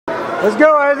Let's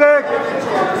go, Isaac.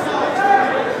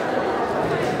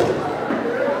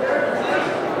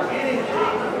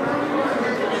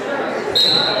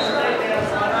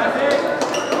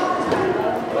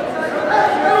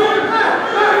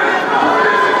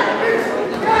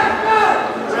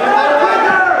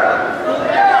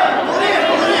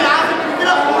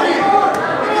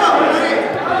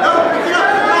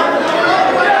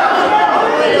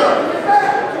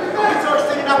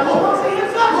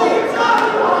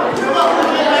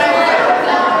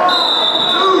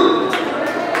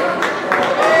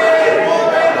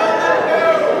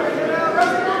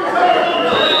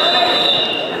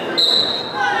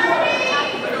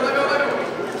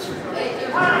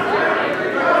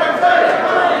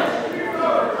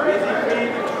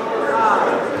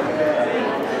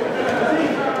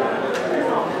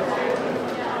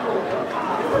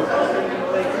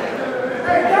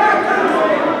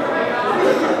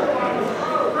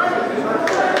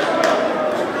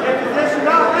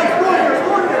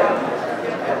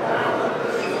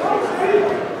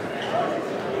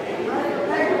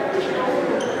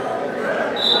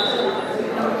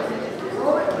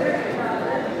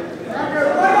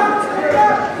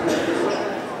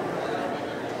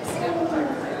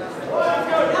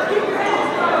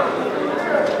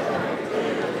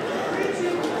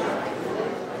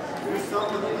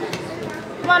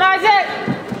 Come on, Isaac!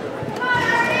 Come on,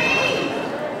 Irene!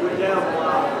 Good down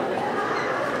block.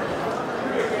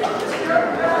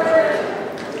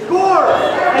 Score!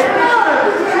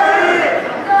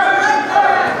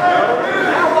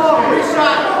 Now ball,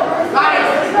 reshot.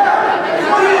 Nice.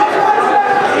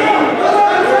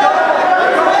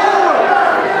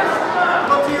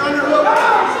 Up to your underhook.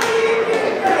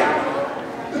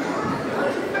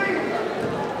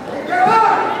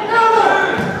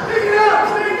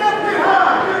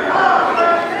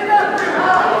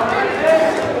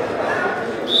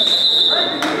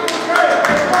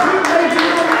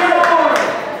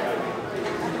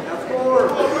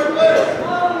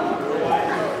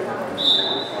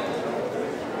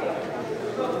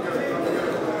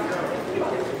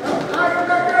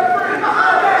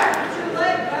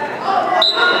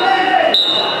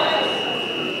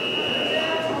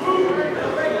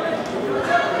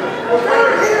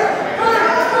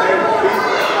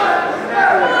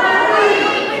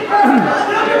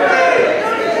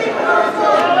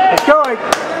 Let's go, Ike.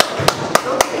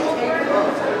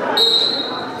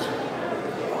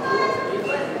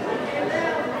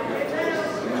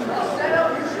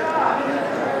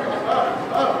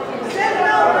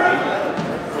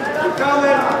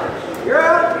 You're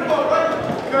out.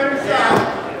 Go inside.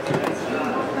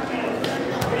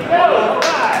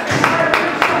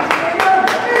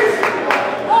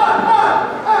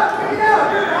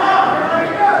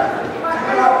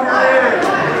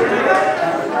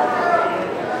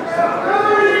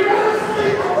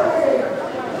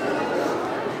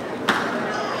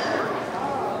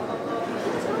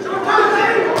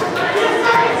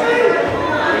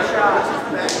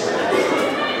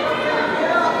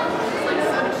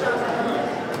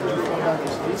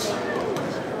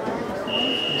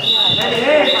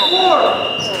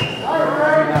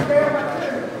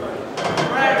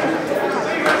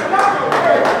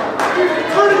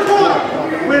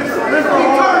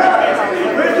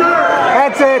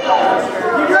 That's it.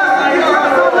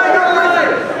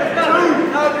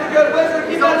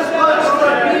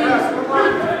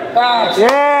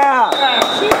 Yeah.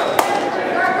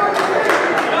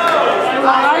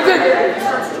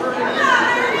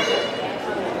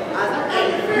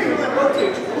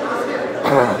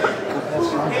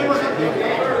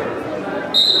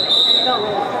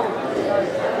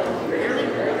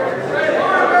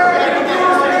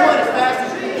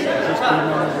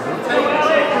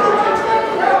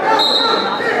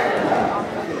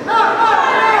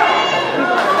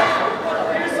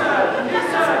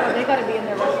 They gotta be in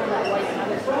there wrestling that white and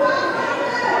other stuff.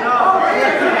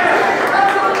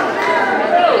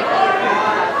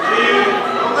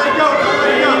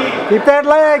 Keep that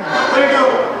leg. There you go.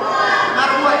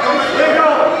 Not what. Don't let it go.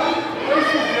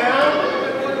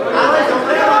 Don't let it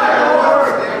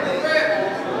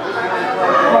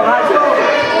Come on, let's go.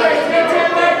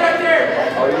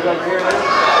 Oh, you got here.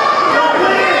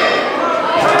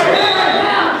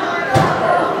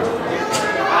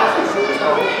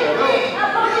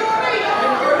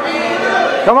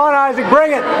 Come on, Isaac,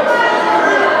 bring it.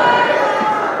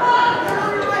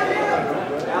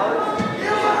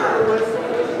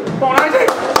 Come on, Isaac.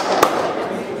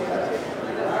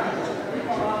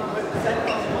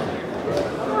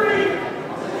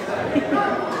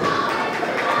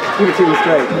 Keep it to you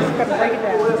straight. Break it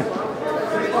down.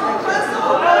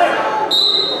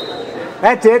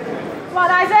 That's it. Come on,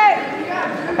 Isaac.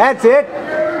 That's it.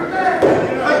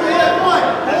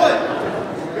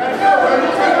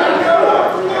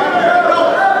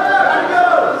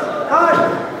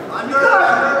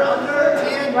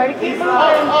 Way to keep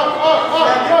moving.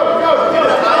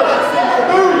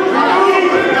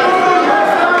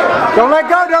 Don't let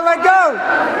go, don't let go.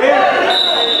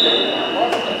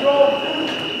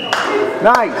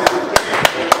 Nice.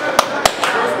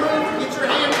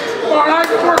 Come on,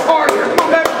 Isaac, work hard here. Come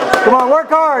on, baby. Come on, work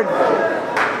hard.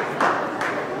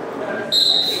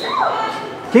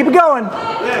 Keep it going.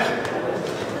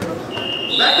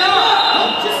 Back up.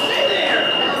 Don't just stay there.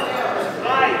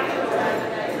 Right.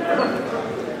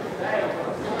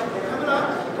 Coming up.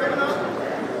 Coming up.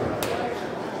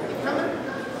 Coming.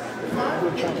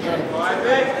 All right,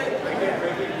 big.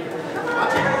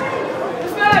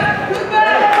 Who's back? Who's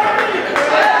back?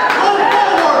 Go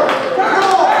forward.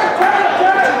 Roll.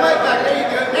 Turn your leg back. There you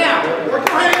go. Now, work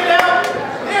your hand down.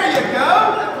 There you go.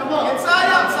 Come on. Inside,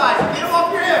 outside. Get them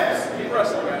off your hips. Keep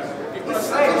wrestling, guys. Keep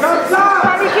wrestling.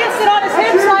 You can't sit on his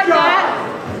hips like that.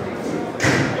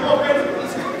 Come on, baby.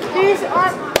 These are.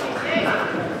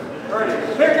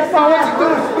 There, what you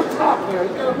doing? Stop there. You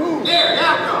gotta move. There,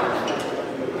 now go.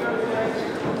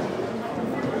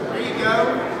 There you go.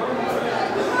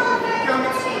 Come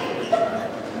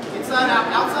inside, out,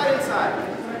 outside, inside.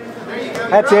 There you go.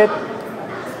 That's it.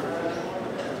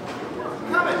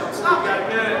 Coming, don't stop. You got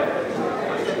it.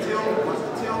 Watch the tilt. Watch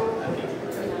the tilt.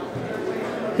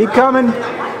 Keep coming.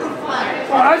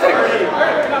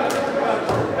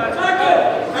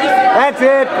 That's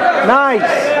it. Nice.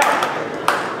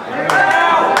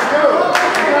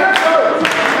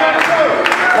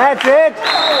 That's it.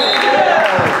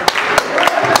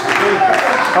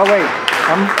 Oh wait,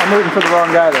 I'm rooting for the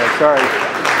wrong guy there. Sorry.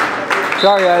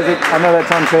 Sorry, Isaac. I know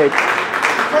that's on tape. Get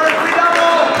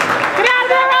out of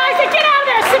there, Isaac. Get out of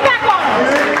there. Sit back on.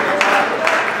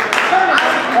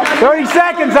 30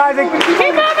 seconds, Isaac.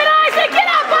 Keep moving, Isaac. Get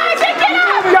up, Isaac. Get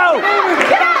up. Go.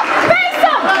 Get up. Face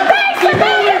him. Face him.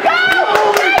 There you go.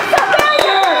 Face him. There you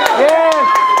go. Yes.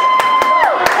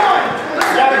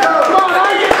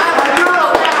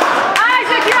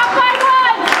 Isaac, you're up by 1.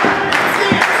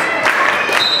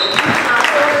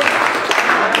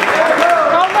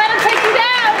 Don't let him take you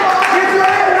down. Get your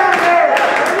hand out there.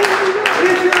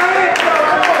 Get your hand.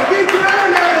 Get your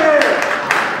hand out there.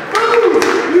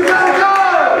 Move. You gotta go.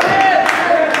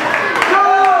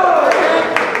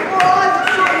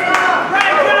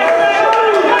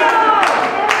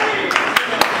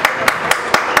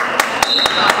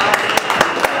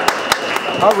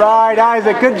 All right,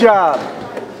 Isaac, good job.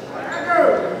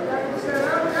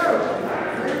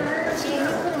 See, he's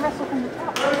gonna wrestle from the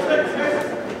top.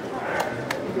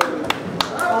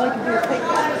 All he can do is take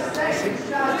that.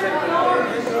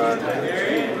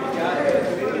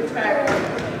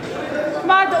 Come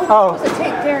on, Oh.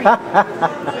 Take there.